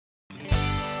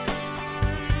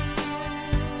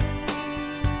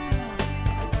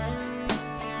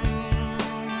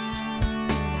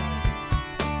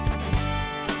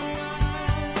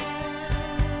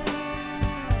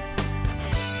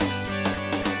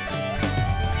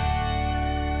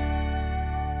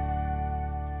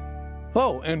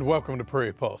Hello and welcome to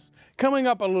Prairie Pulse. Coming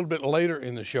up a little bit later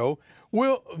in the show,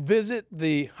 we'll visit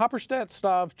the Hopperstad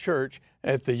Stave Church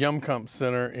at the Hjemkomst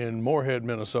Center in Moorhead,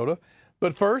 Minnesota.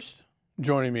 But first,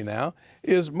 joining me now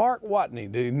is Mark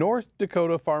Watne, the North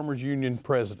Dakota Farmers Union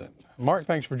president. Mark,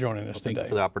 thanks for joining us today. Thank you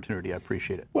for the opportunity. I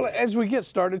appreciate it. Well, as we get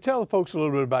started, tell the folks a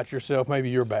little bit about yourself,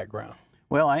 maybe your background.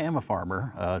 Well, I am a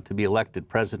farmer. To be elected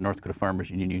president of North Dakota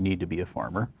Farmers Union, you need to be a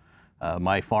farmer.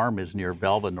 My farm is near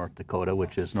Belva, North Dakota,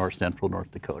 which is north central North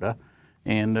Dakota.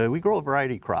 And we grow a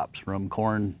variety of crops, from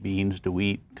corn, beans, to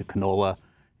wheat, to canola.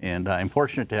 And I'm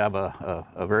fortunate to have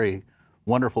a very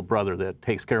wonderful brother that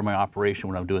takes care of my operation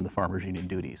when I'm doing the Farmers Union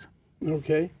duties.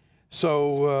 Okay.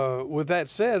 So with that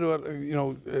said, you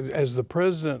know, as the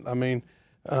president, I mean,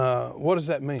 what does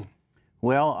that mean?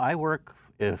 Well, I work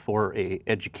for an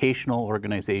educational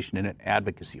organization and an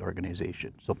advocacy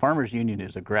organization. So Farmers Union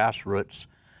is a grassroots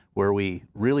where we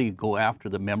really go after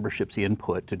the membership's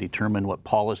input to determine what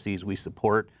policies we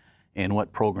support and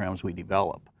what programs we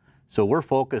develop. So we're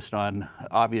focused on,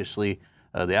 obviously,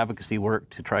 the advocacy work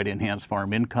to try to enhance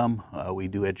farm income. We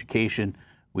do education,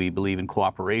 we believe in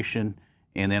cooperation,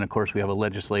 and then of course we have a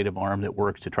legislative arm that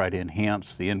works to try to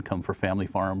enhance the income for family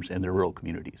farms and their rural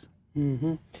communities.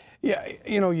 Mm-hmm. Yeah,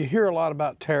 you know, you hear a lot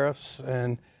about tariffs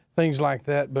and things like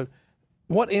that, but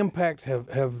what impact have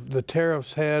the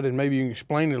tariffs had, and maybe you can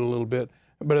explain it a little bit,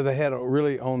 but have they had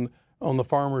really on the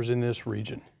farmers in this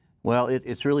region? Well,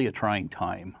 it's really a trying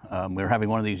time. We're having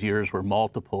one of these years where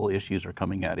multiple issues are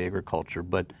coming at agriculture,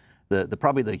 but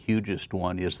probably the hugest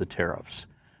one is the tariffs.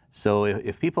 So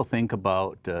if people think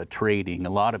about trading, a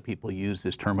lot of people use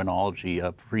this terminology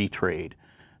of free trade.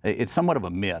 It's somewhat of a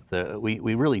myth. We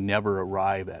really never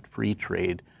arrive at free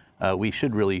trade. We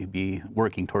should really be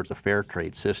working towards a fair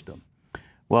trade system.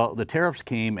 Well, the tariffs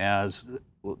came as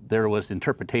there was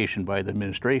interpretation by the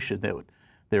administration that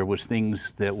there was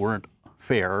things that weren't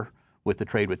fair with the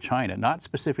trade with China, not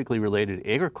specifically related to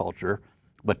agriculture,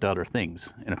 but to other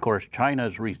things. And of course,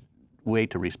 China's way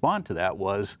to respond to that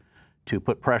was to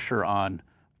put pressure on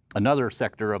another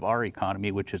sector of our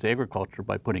economy, which is agriculture,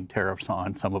 by putting tariffs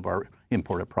on some of our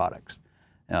imported products.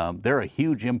 They're a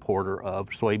huge importer of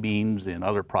soybeans and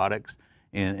other products,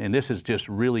 and this has just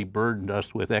really burdened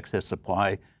us with excess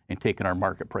supply and taken our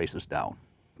market prices down.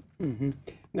 Mm-hmm.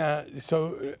 Now,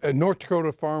 so North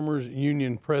Dakota Farmers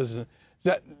Union president,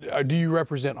 do you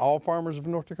represent all farmers of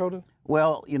North Dakota?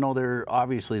 Well, you know,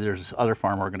 there's other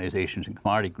farm organizations and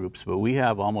commodity groups, but we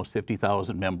have almost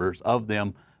 50,000 members. Of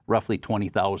them, roughly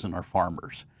 20,000 are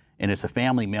farmers. And it's a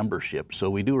family membership, so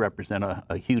we do represent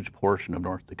a huge portion of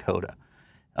North Dakota.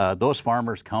 Those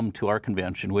farmers come to our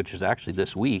convention, which is actually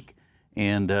this week,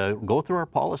 and go through our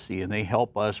policy, and they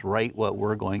help us write what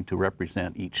we're going to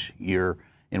represent each year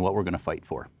and what we're going to fight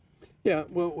for. Yeah,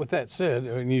 well, with that said,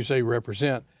 when you say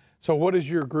represent, so what is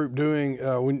your group doing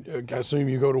when, I assume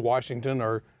you go to Washington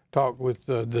or talk with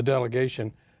the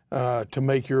delegation to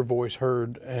make your voice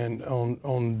heard and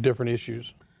on different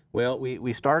issues? Well,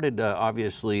 we started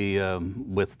obviously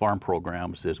with farm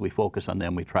programs. As we focus on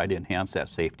them, we try to enhance that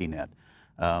safety net.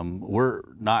 We're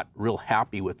not real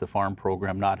happy with the farm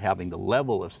program not having the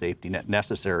level of safety net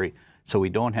necessary, so we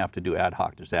don't have to do ad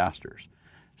hoc disasters.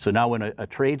 So now when a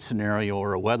trade scenario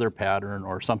or a weather pattern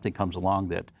or something comes along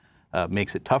that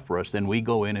makes it tough for us, then we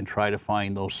go in and try to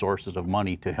find those sources of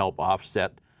money to help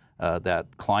offset that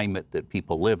climate that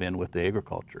people live in with the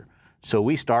agriculture. So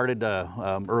we started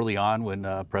early on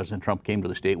when President Trump came to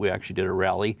the state. We actually did a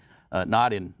rally,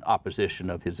 not in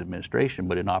opposition of his administration,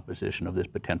 but in opposition of this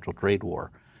potential trade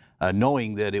war,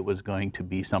 knowing that it was going to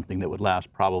be something that would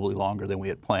last probably longer than we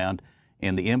had planned,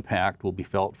 and the impact will be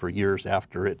felt for years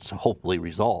after it's hopefully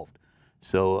resolved.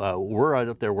 So we're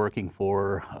out there working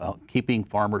for keeping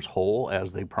farmers whole,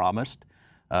 as they promised.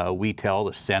 We tell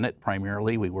the Senate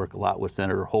primarily, we work a lot with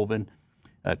Senator Hoeven,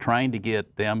 trying to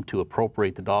get them to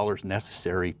appropriate the dollars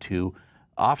necessary to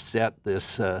offset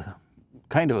this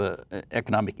kind of an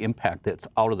economic impact that's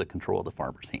out of the control of the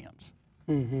farmers' hands.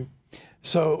 Mm-hmm.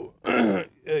 So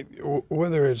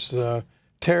whether it's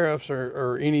tariffs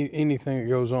or anything that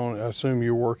goes on, I assume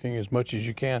you're working as much as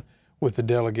you can with the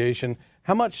delegation.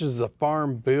 How much does the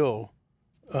farm bill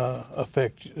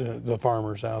affect the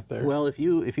farmers out there? Well, if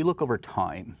you look over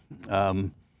time,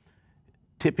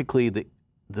 typically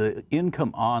the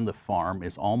income on the farm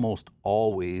is almost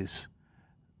always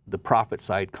the profit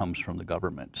side comes from the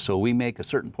government. So we make a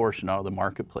certain portion out of the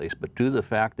marketplace, but due to the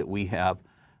fact that we have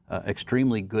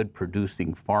extremely good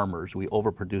producing farmers, we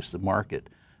overproduce the market.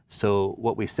 So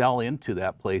what we sell into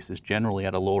that place is generally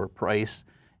at a lower price,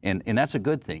 and that's a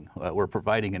good thing. We're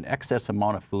providing an excess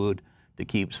amount of food that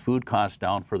keeps food costs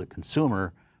down for the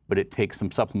consumer, but it takes some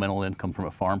supplemental income from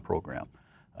a farm program.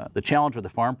 The challenge with the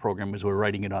farm program is we're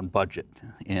writing it on budget.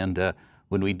 And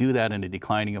when we do that in a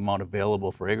declining amount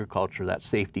available for agriculture, that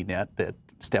safety net that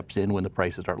steps in when the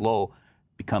prices are low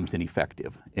becomes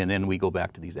ineffective. And then we go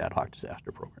back to these ad hoc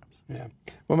disaster programs. Yeah.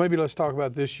 Well, maybe let's talk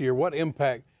about this year. What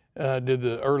impact did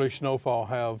the early snowfall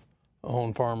have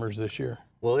on farmers this year?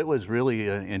 Well, it was really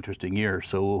an interesting year.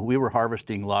 So we were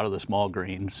harvesting a lot of the small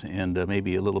grains and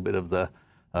maybe a little bit of the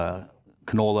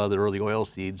canola, the early oil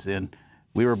seeds. And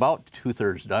we were about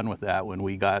 2/3 done with that when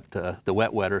we got the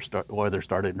wet weather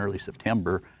started in early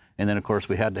September. And then, of course,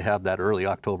 we had to have that early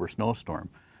October snowstorm.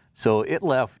 So it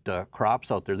left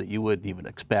crops out there that you wouldn't even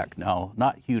expect. Now,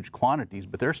 not huge quantities,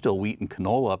 but there's still wheat and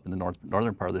canola up in the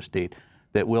northern part of the state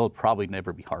that will probably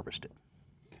never be harvested.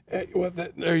 Well,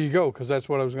 there you go, because that's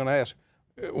what I was going to ask.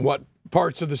 What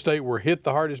parts of the state were hit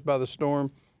the hardest by the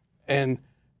storm? And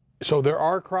so there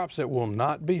are crops that will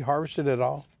not be harvested at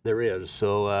all? There is.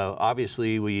 So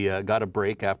obviously we got a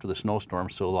break after the snowstorm,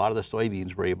 so a lot of the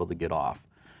soybeans were able to get off.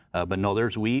 But no,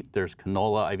 there's wheat, there's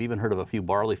canola. I've even heard of a few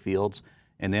barley fields.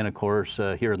 And then, of course,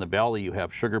 here in the valley, you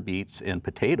have sugar beets and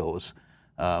potatoes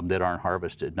that aren't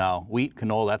harvested. Now, wheat,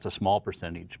 canola, that's a small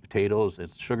percentage. Potatoes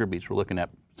and sugar beets, we're looking at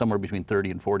somewhere between 30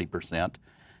 and 40%.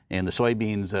 And the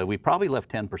soybeans, we probably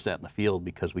left 10% in the field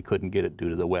because we couldn't get it due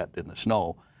to the wet and the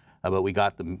snow. But we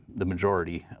got the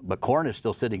majority. But corn is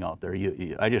still sitting out there.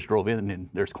 I just drove in and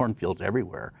there's cornfields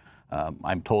everywhere.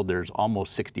 I'm told there's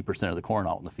almost 60% of the corn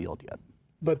out in the field yet.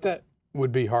 But that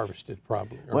would be harvested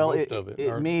probably, or well, most of it.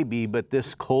 It may be, but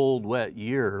this cold, wet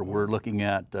year, we're looking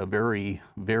at very,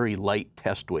 very light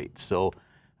test weights. So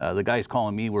the guys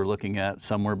calling me, we're looking at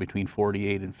somewhere between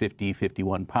 48 and 50,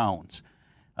 51 pounds.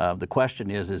 The question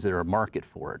is there a market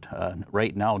for it?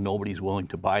 Right now, nobody's willing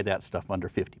to buy that stuff under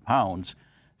 50 pounds.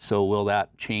 So will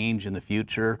that change in the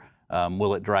future?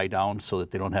 Will it dry down so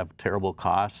that they don't have terrible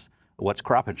costs? What's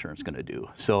crop insurance going to do?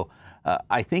 So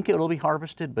I think it'll be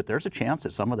harvested, but there's a chance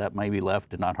that some of that might be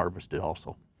left and not harvested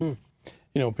also. You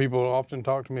know, people often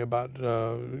talk to me about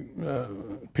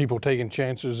people taking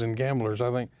chances and gamblers.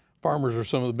 I think farmers are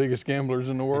some of the biggest gamblers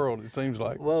in the world, it seems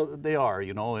like. Well, they are,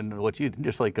 you know, and what you,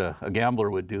 just like a gambler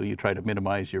would do, you try to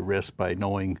minimize your risk by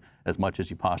knowing as much as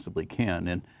you possibly can.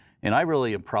 And I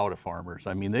really am proud of farmers.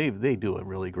 I mean, they do a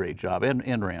really great job,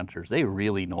 and ranchers. They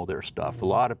really know their stuff. Mm-hmm. A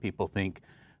lot of people think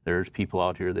there's people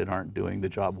out here that aren't doing the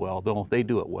job well. They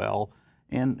do it well,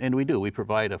 and we do. We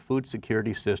provide a food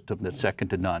security system that's second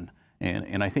to none.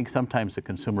 And I think sometimes the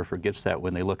consumer forgets that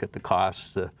when they look at the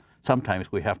costs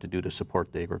sometimes we have to do to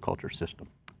support the agriculture system.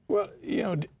 Well, you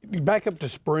know, back up to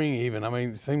spring even. I mean,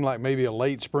 it seemed like maybe a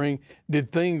late spring.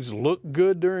 Did things look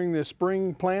good during the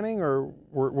spring planting, or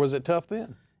was it tough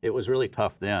then? It was really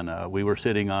tough then. We were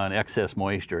sitting on excess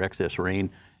moisture, excess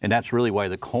rain, and that's really why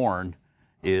the corn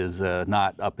is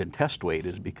not up in test weight,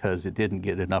 is because it didn't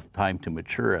get enough time to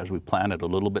mature as we planted a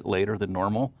little bit later than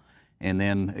normal. And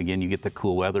then again, you get the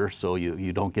cool weather, so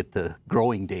you don't get the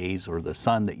growing days or the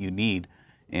sun that you need,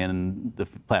 and the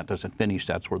plant doesn't finish.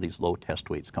 That's where these low test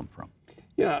weights come from.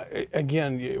 Yeah,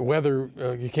 again, weather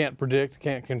you can't predict,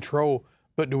 can't control,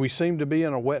 but do we seem to be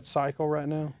in a wet cycle right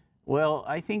now? Well,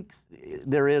 I think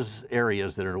there is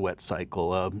areas that are a wet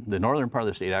cycle. The northern part of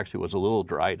the state actually was a little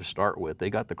dry to start with. They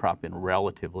got the crop in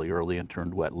relatively early and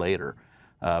turned wet later.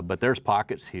 But there's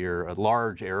pockets here,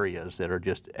 large areas that are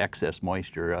just excess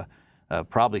moisture,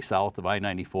 probably south of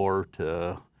I-94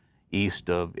 to east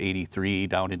of 83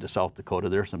 down into South Dakota.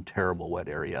 There's some terrible wet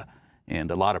area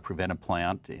and a lot of preventive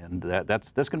plant, and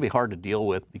that's going to be hard to deal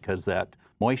with because that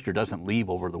moisture doesn't leave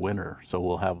over the winter, so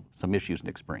we'll have some issues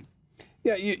next spring.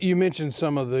 Yeah, you mentioned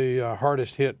some of the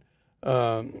hardest hit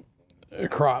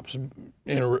crops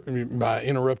by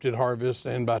interrupted harvest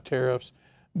and by tariffs,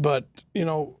 but you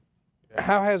know,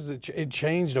 how has it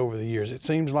changed over the years? It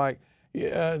seems like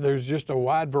there's just a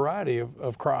wide variety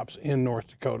of crops in North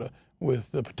Dakota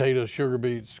with the potatoes, sugar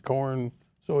beets, corn,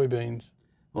 soybeans.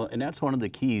 Well, and that's one of the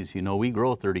keys. You know, we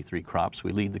grow 33 crops.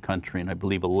 We lead the country in, I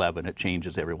believe, 11. It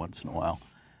changes every once in a while.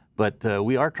 But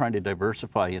we are trying to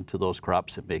diversify into those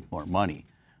crops that make more money.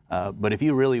 But if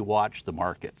you really watch the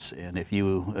markets, and if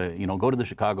you, you know, go to the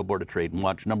Chicago Board of Trade and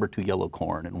watch number 2 yellow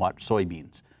corn and watch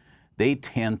soybeans, they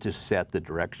tend to set the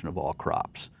direction of all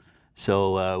crops.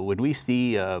 So when we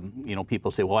see, you know,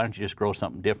 people say, well, why don't you just grow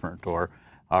something different? Or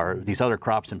are these other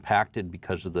crops impacted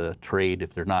because of the trade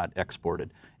if they're not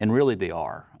exported? And really they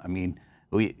are. I mean,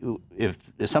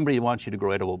 if somebody wants you to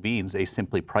grow edible beans, they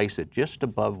simply price it just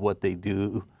above what they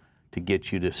do to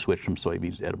get you to switch from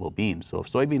soybeans to edible beans. So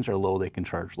if soybeans are low, they can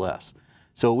charge less.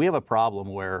 So we have a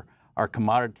problem where our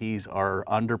commodities are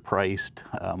underpriced,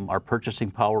 our purchasing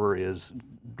power is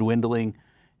dwindling,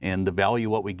 and the value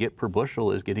what we get per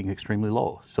bushel is getting extremely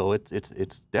low. So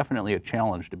it's definitely a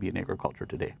challenge to be in agriculture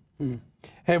today.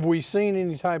 Have we seen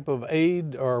any type of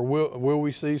aid, or will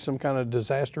we see some kind of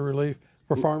disaster relief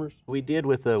for farmers? We did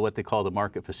with what they call the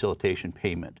market facilitation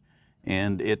payment.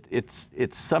 And it's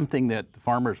something that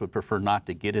farmers would prefer not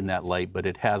to get in that light, but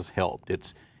it has helped.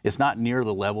 It's not near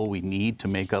the level we need to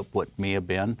make up what may have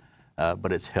been,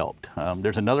 but it's helped.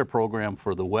 There's another program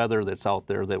for the weather that's out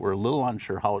there that we're a little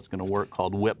unsure how it's going to work,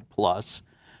 called WHIP Plus.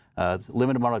 It's a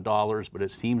limited amount of dollars, but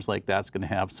it seems like that's going to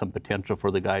have some potential for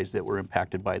the guys that were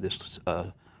impacted by this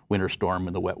winter storm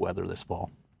and the wet weather this fall.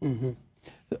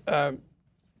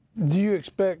 Do you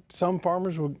expect some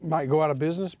farmers might go out of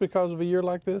business because of a year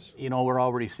like this? You know, we're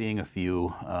already seeing a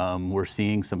few. We're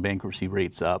seeing some bankruptcy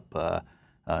rates up.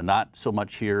 Not so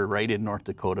much here right in North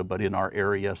Dakota, but in our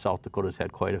area, South Dakota's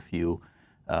had quite a few.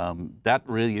 That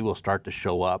really will start to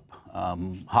show up.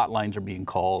 Hotlines are being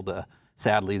called.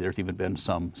 Sadly, there's even been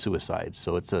some suicides,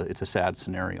 so it's a sad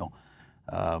scenario.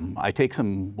 I take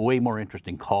some way more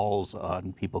interesting calls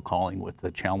on people calling with the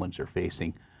challenge they're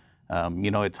facing.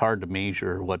 You know, it's hard to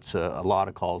measure what's a lot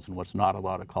of calls and what's not a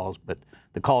lot of calls, but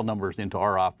the call numbers into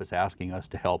our office asking us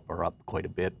to help are up quite a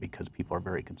bit because people are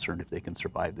very concerned if they can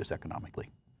survive this economically.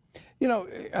 You know,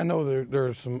 I know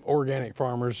there's some organic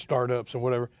farmers, startups and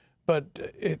whatever, but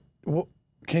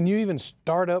can you even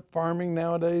start up farming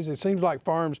nowadays? It seems like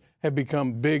farms have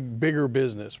become bigger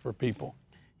business for people.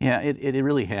 Yeah, it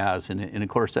really has, and of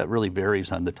course that really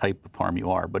varies on the type of farm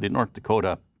you are, but in North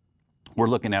Dakota, we're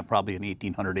looking at probably an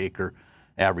 1,800 acre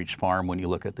average farm when you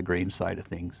look at the grain side of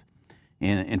things.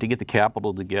 And to get the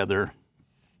capital together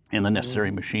and the necessary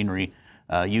machinery,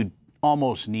 you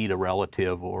almost need a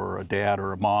relative or a dad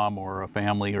or a mom or a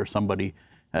family or somebody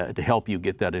to help you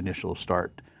get that initial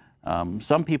start.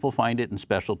 Some people find it in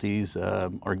specialties.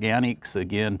 Organics,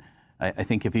 again, I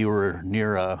think if you were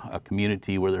near a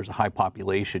community where there's a high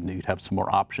population, you'd have some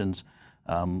more options.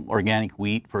 Organic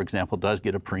wheat, for example, does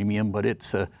get a premium, but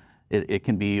it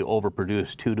can be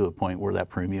overproduced too, to a point where that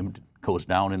premium goes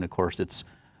down. And of course, it's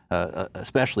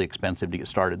especially expensive to get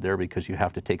started there because you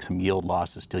have to take some yield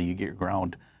losses till you get your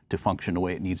ground to function the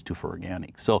way it needs to for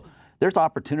organic. So there's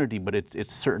opportunity, but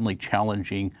it's certainly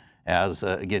challenging as,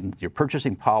 again, your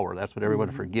purchasing power, that's what everyone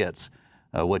forgets.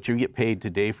 What you get paid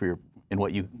today for and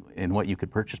what you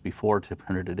could purchase before to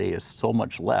printer today is so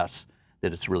much less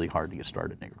that it's really hard to get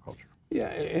started in agriculture. Yeah,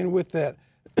 and with that,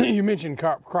 you mentioned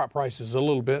crop prices a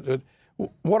little bit.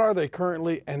 What are they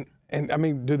currently, and I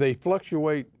mean, do they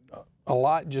fluctuate a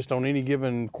lot just on any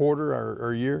given quarter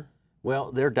or year?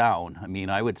 Well, they're down. I mean,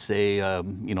 I would say,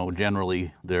 you know,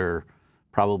 generally they're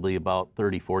probably about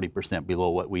 30–40% below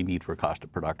what we need for cost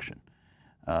of production.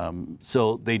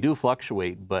 So they do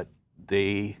fluctuate, but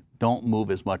they don't move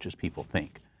as much as people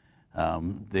think.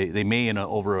 They may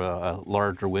over a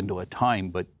larger window of time,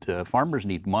 but farmers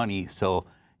need money, so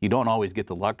you don't always get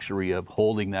the luxury of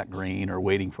holding that grain or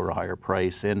waiting for a higher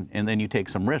price, and then you take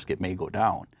some risk, it may go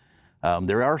down.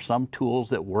 There are some tools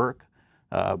that work,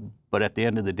 but at the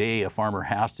end of the day, a farmer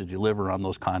has to deliver on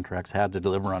those contracts, has to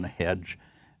deliver on a hedge.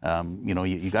 You know,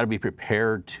 you got to be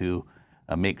prepared to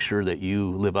make sure that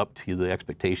you live up to the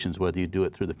expectations, whether you do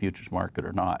it through the futures market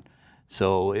or not.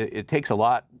 So it takes a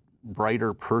lot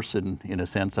brighter person, in a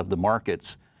sense, of the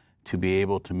markets to be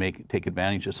able to take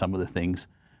advantage of some of the things.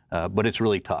 But it's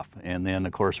really tough. And then,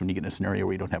 of course, when you get in a scenario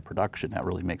where you don't have production, that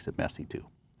really makes it messy too.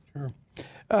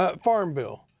 Sure. Farm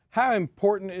bill. How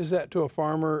important is that to a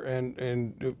farmer,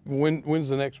 and when's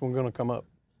the next one going to come up?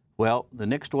 Well, the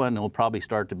next one will probably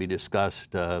start to be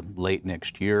discussed late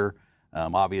next year.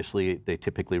 Obviously, they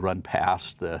typically run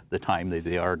past the time that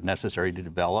they are necessary to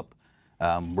develop.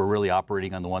 We're really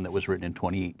operating on the one that was written in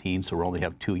 2018, so we only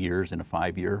have 2 years in a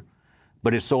 5-year.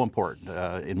 But it's so important.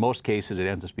 In most cases, it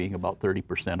ends up being about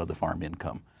 30% of the farm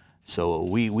income. So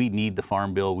we need the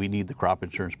farm bill, we need the crop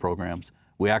insurance programs.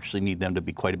 We actually need them to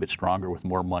be quite a bit stronger with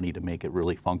more money to make it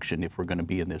really function if we're going to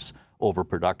be in this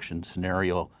overproduction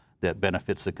scenario that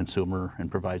benefits the consumer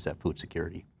and provides that food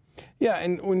security. Yeah,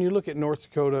 and when you look at North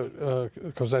Dakota,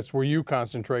 because that's where you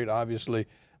concentrate, obviously,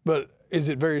 but is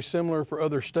it very similar for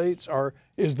other states, or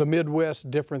is the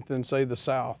Midwest different than, say, the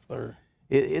South? Or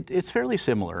It's fairly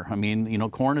similar. I mean, you know,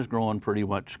 corn is growing pretty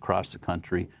much across the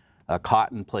country.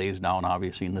 Cotton plays down,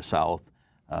 obviously, in the South.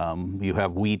 You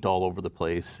have wheat all over the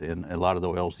place, and a lot of the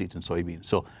oilseeds and soybeans.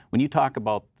 So when you talk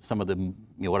about some of the, you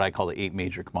know, what I call the 8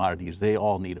 major commodities, they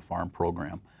all need a farm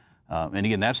program. And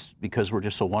again, that's because we're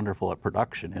just so wonderful at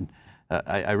production. And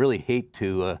I really hate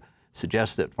to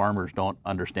suggest that farmers don't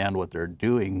understand what they're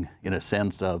doing, in a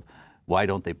sense of why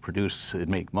don't they produce and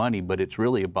make money, but it's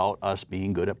really about us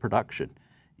being good at production.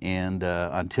 And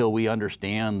until we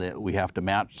understand that we have to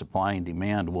match supply and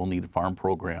demand, we'll need farm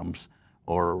programs,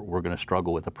 or we're going to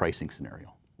struggle with a pricing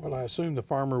scenario. Well, I assume the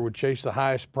farmer would chase the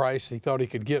highest price he thought he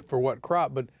could get for what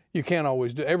crop, but you can't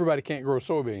always do. Everybody can't grow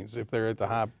soybeans if they're at the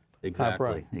high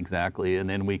price. Exactly. And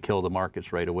then we kill the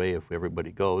markets right away if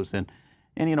everybody goes. And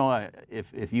you know,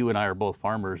 if you and I are both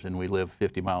farmers and we live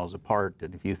 50 miles apart,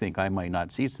 and if you think I might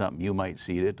not see something, you might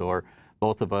see it, or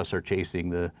both of us are chasing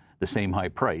the same high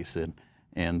price.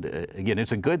 And again,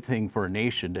 it's a good thing for a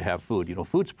nation to have food. You know,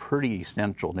 food's pretty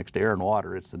essential. Next to air and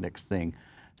water, it's the next thing.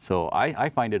 So I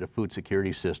find it a food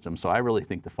security system. So I really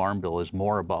think the Farm Bill is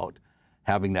more about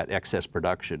having that excess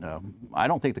production. I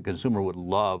don't think the consumer would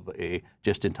love a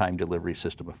just-in-time delivery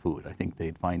system of food. I think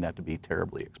they'd find that to be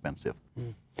terribly expensive.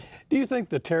 Do you think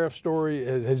the tariff story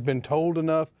has been told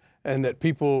enough, and that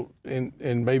people in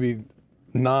maybe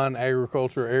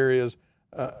non-agriculture areas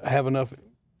have enough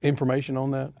information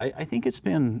on that? I think it's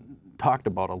been talked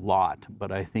about a lot,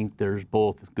 but I think there's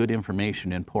both good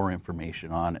information and poor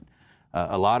information on it.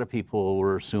 A lot of people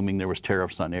were assuming there was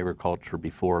tariffs on agriculture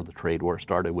before the trade war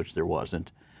started, which there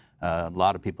wasn't. A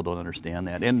lot of people don't understand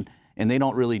that, and they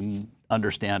don't really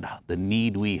understand the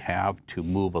need we have to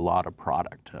move a lot of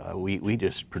product. We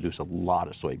just produce a lot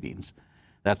of soybeans.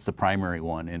 That's the primary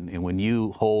one, and when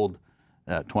you hold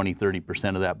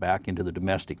 20–30% of that back into the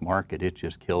domestic market, it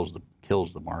just kills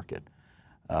the market.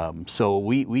 So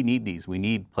we need these. We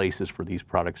need places for these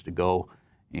products to go.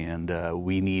 And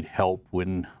we need help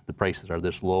when the prices are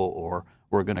this low, or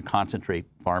we're going to concentrate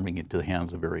farming into the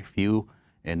hands of very few.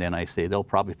 And then I say they'll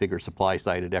probably figure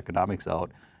supply-sided economics out,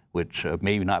 which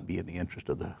may not be in the interest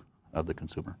of the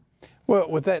consumer. Well,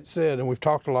 with that said, and we've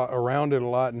talked a lot around it a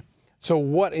lot, and so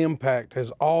what impact has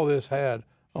all this had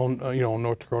on on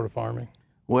North Dakota farming?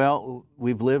 Well,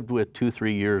 we've lived with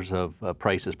 2–3 years of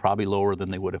prices probably lower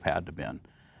than they would have had to been.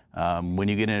 When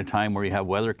you get in a time where you have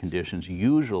weather conditions,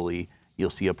 usually you'll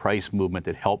see a price movement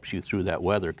that helps you through that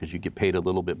weather because you get paid a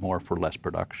little bit more for less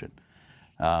production.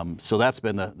 So that's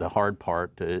been the hard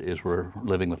part, is we're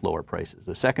living with lower prices.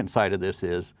 The second side of this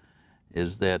is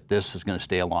that this is going to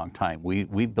stay a long time.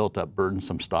 We've built up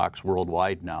burdensome stocks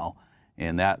worldwide now,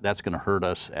 and that's going to hurt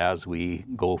us as we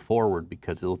go forward,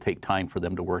 because it'll take time for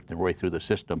them to work their way through the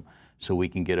system so we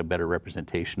can get a better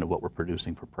representation of what we're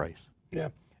producing for price. Yeah.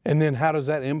 And then how does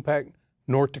that impact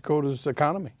North Dakota's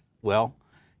economy? Well,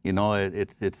 you know,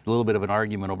 it's a little bit of an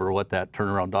argument over what that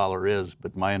turnaround dollar is,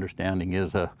 but my understanding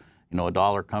is a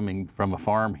dollar coming from a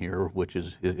farm here, which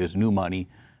is new money,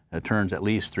 turns at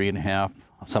least 3.5,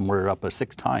 somewhere up to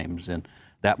 6 times, and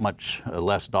that much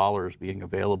less dollars being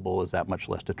available is that much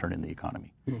less to turn in the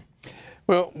economy.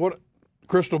 Well, what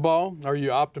crystal ball, are you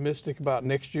optimistic about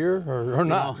next year or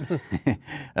not?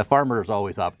 A farmer is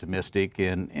always optimistic,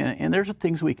 and there's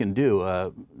things we can do.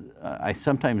 I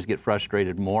sometimes get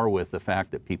frustrated more with the fact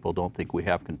that people don't think we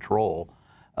have control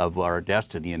of our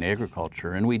destiny in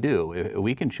agriculture, and we do.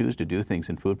 We can choose to do things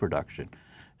in food production.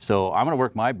 So I'm going to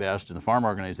work my best in the farm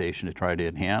organization to try to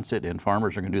enhance it, and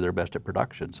farmers are going to do their best at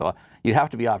production. So you have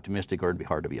to be optimistic, or it'd be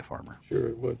hard to be a farmer. Sure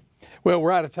it would. Well,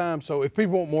 we're out of time, so if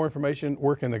people want more information,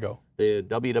 where can they go?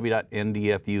 www.ndfu.org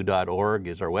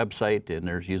is our website, and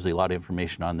there's usually a lot of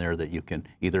information on there that you can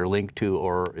either link to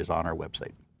or is on our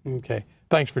website. Okay.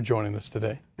 Thanks for joining us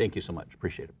today. Thank you so much.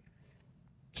 Appreciate it.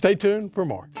 Stay tuned for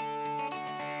more.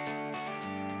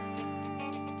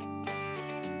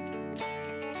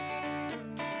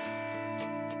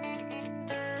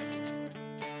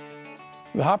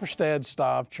 The Hopperstad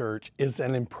Stave Church is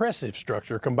an impressive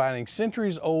structure combining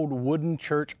centuries-old wooden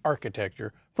church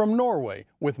architecture from Norway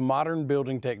with modern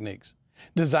building techniques.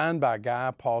 Designed by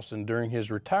Guy Paulson during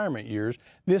his retirement years,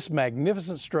 this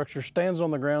magnificent structure stands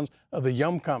on the grounds of the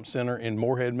Hjemkomst Center in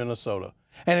Moorhead, Minnesota,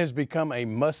 and has become a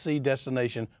must-see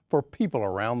destination for people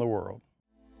around the world.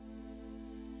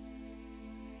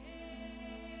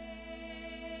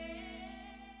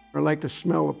 I like to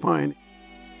smell the pine.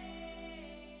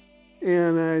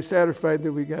 And I'm satisfied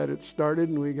that we got it started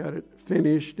and we got it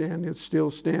finished, and it's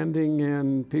still standing,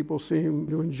 and people seem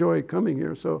to enjoy coming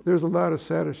here. So there's a lot of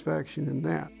satisfaction in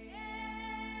that.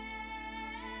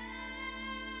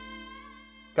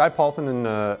 Guy Paulson in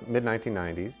the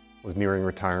mid-1990s was nearing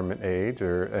retirement age,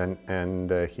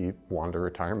 and he wanted a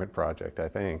retirement project, I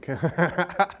think.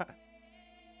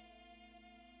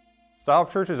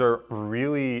 Stave churches are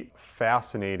really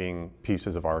fascinating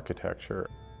pieces of architecture.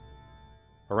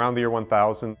 Around the year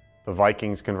 1000, the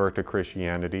Vikings convert to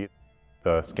Christianity.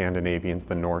 The Scandinavians,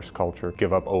 the Norse culture,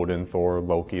 give up Odin, Thor,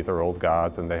 Loki, their old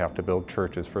gods, and they have to build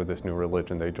churches for this new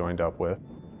religion they joined up with.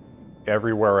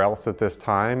 Everywhere else at this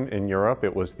time in Europe,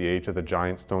 it was the age of the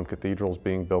giant stone cathedrals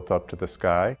being built up to the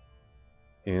sky.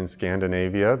 In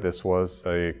Scandinavia, this was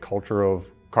a culture of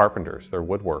carpenters, they're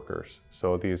woodworkers.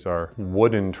 So these are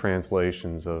wooden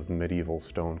translations of medieval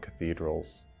stone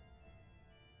cathedrals.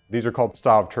 These are called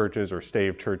stave churches or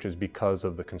stave churches because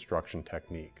of the construction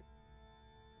technique.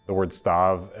 The word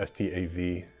stave,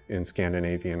 S-T-A-V, in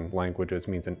Scandinavian languages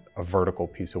means a vertical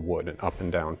piece of wood, an up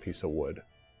and down piece of wood.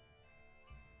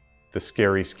 The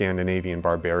scary Scandinavian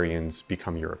barbarians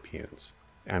become Europeans.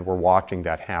 And we're watching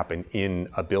that happen in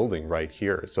a building right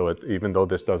here. So even though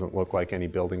this doesn't look like any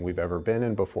building we've ever been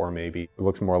in before, maybe it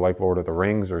looks more like Lord of the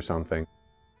Rings or something,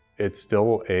 it's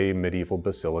still a medieval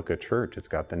basilica church. It's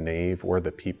got the nave where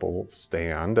the people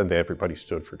stand, and everybody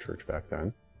stood for church back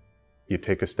then. You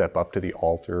take a step up to the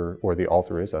altar, where the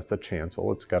altar is, that's the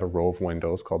chancel. It's got a row of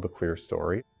windows called the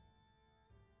clerestory.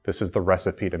 This is the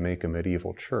recipe to make a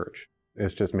medieval church.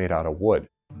 It's just made out of wood.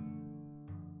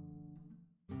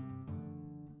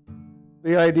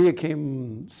 The idea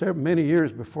came many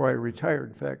years before I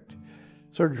retired. In fact,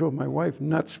 sort of drove my wife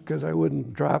nuts because I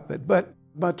wouldn't drop it. But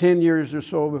about 10 years or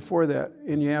so before that,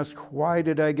 and you ask, why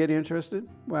did I get interested?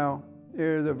 Well,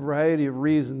 there's a variety of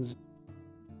reasons.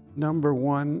 Number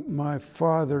one, my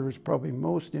father was probably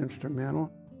most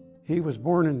instrumental. He was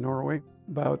born in Norway,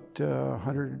 about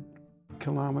 100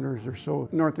 kilometers or so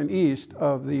north and east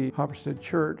of the Hopperstad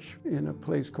Church in a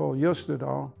place called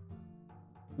Hjemkomst.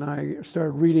 And I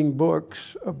started reading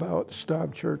books about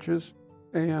stave churches,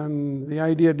 and the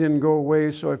idea didn't go away,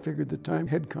 so I figured the time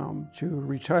had come to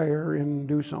retire and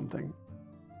do something.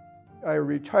 I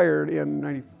retired in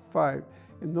 '95,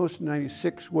 and most of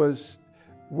 '96 was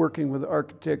working with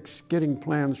architects, getting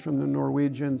plans from the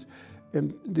Norwegians,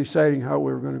 and deciding how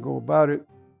we were going to go about it.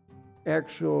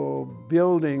 Actual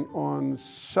building on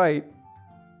site,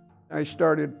 I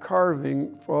started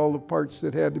carving for all the parts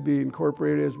that had to be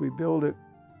incorporated as we build it.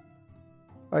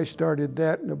 I started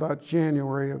that in about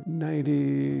January of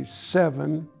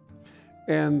 '97,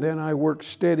 and then I worked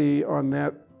steady on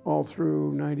that all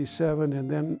through '97,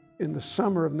 and then in the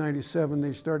summer of '97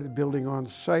 they started building on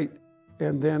site,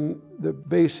 and then the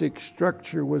basic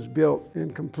structure was built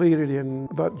and completed in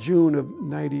about June of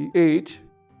 '98,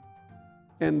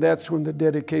 and that's when the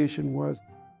dedication was.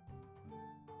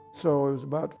 So it was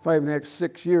about 5.5,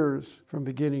 6 years from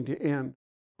beginning to end.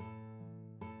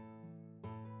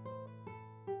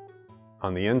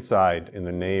 On the inside, in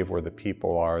the nave where the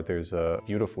people are, there's a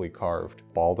beautifully carved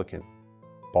baldachin.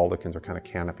 Baldachins are kind of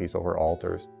canopies over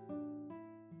altars.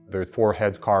 There's 4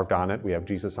 heads carved on it. We have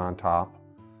Jesus on top,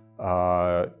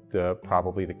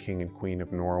 probably the King and Queen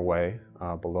of Norway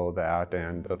below that,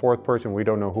 and the 4th person, we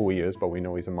don't know who he is, but we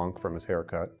know he's a monk from his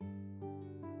haircut.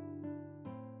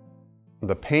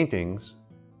 The paintings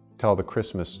tell the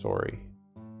Christmas story.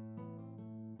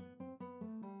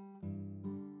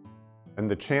 And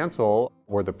the chancel,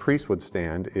 where the priest would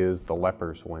stand, is the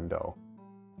leper's window.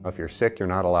 If you're sick, you're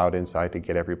not allowed inside to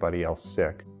get everybody else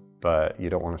sick. But you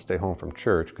don't want to stay home from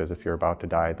church, because if you're about to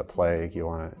die of the plague, you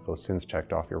want those sins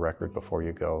checked off your record before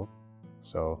you go.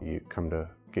 So you come to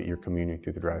get your communion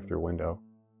through the drive-through window.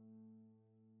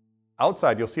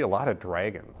 Outside, you'll see a lot of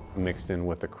dragons mixed in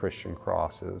with the Christian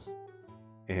crosses.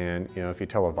 And if you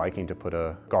tell a Viking to put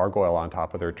a gargoyle on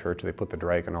top of their church, they put the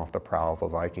dragon off the prow of a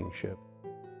Viking ship.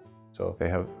 So they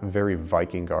have very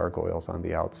Viking gargoyles on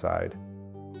the outside.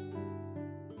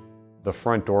 The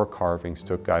front door carvings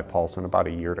took Guy Paulson about a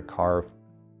year to carve.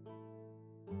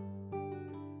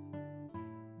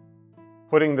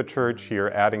 Putting the church here,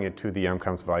 adding it to the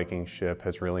Hjemkomst Viking ship,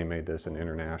 has really made this an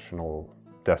international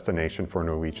destination for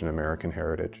Norwegian American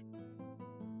heritage.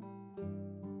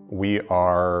 We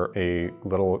are a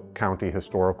little county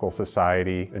historical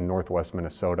society in northwest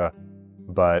Minnesota,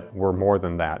 but we're more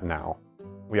than that now.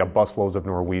 We have busloads of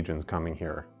Norwegians coming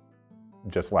here.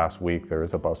 Just last week, there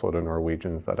was a busload of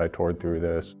Norwegians that I toured through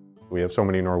this. We have so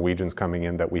many Norwegians coming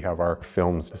in that we have our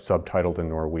films subtitled in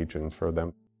Norwegian for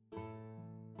them.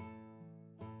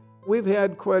 We've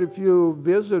had quite a few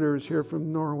visitors here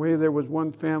from Norway. There was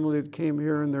one family that came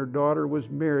here and their daughter was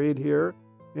married here,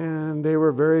 and they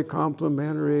were very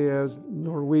complimentary, as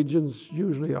Norwegians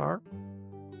usually are.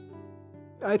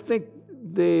 I think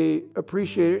they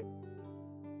appreciate it.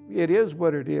 It is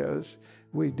what it is.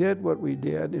 We did what we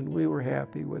did, and we were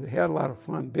happy with it. Had a lot of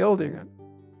fun building it.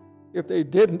 If they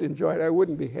didn't enjoy it, I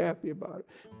wouldn't be happy about it,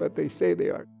 but they say they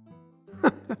are.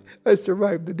 I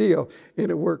survived the deal, and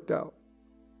it worked out.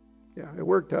 Yeah, it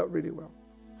worked out really well.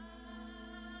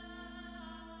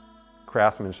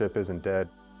 Craftsmanship isn't dead.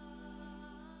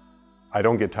 I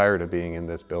don't get tired of being in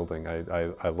this building.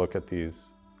 I look at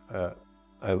these,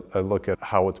 I look at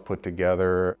how it's put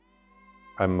together.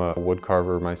 I'm a wood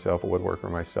carver myself, a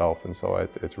woodworker myself, and so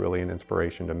it's really an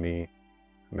inspiration to me.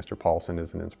 Mr. Paulson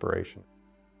is an inspiration.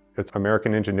 It's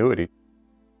American ingenuity.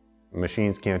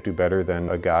 Machines can't do better than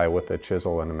a guy with a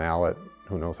chisel and a mallet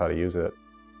who knows how to use it.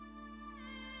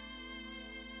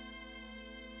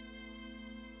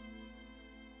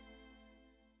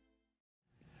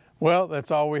 Well, that's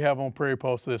all we have on Prairie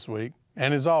Pulse this week.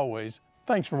 And as always,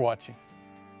 thanks for watching.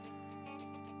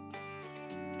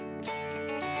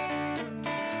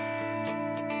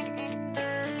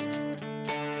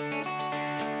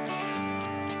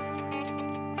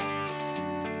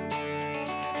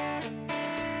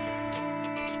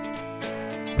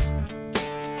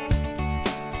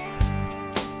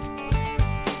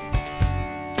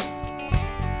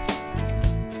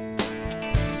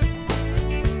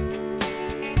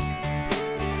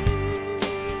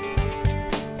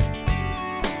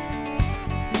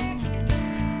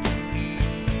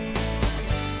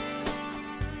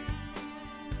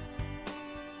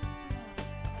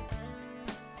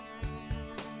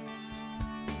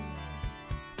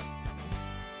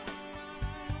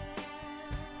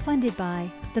 Funded by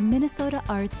the Minnesota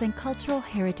Arts and Cultural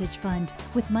Heritage Fund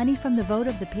with money from the vote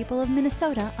of the people of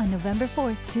Minnesota on November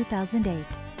 4, 2008.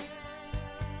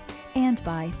 And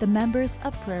by the members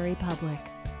of Prairie Public.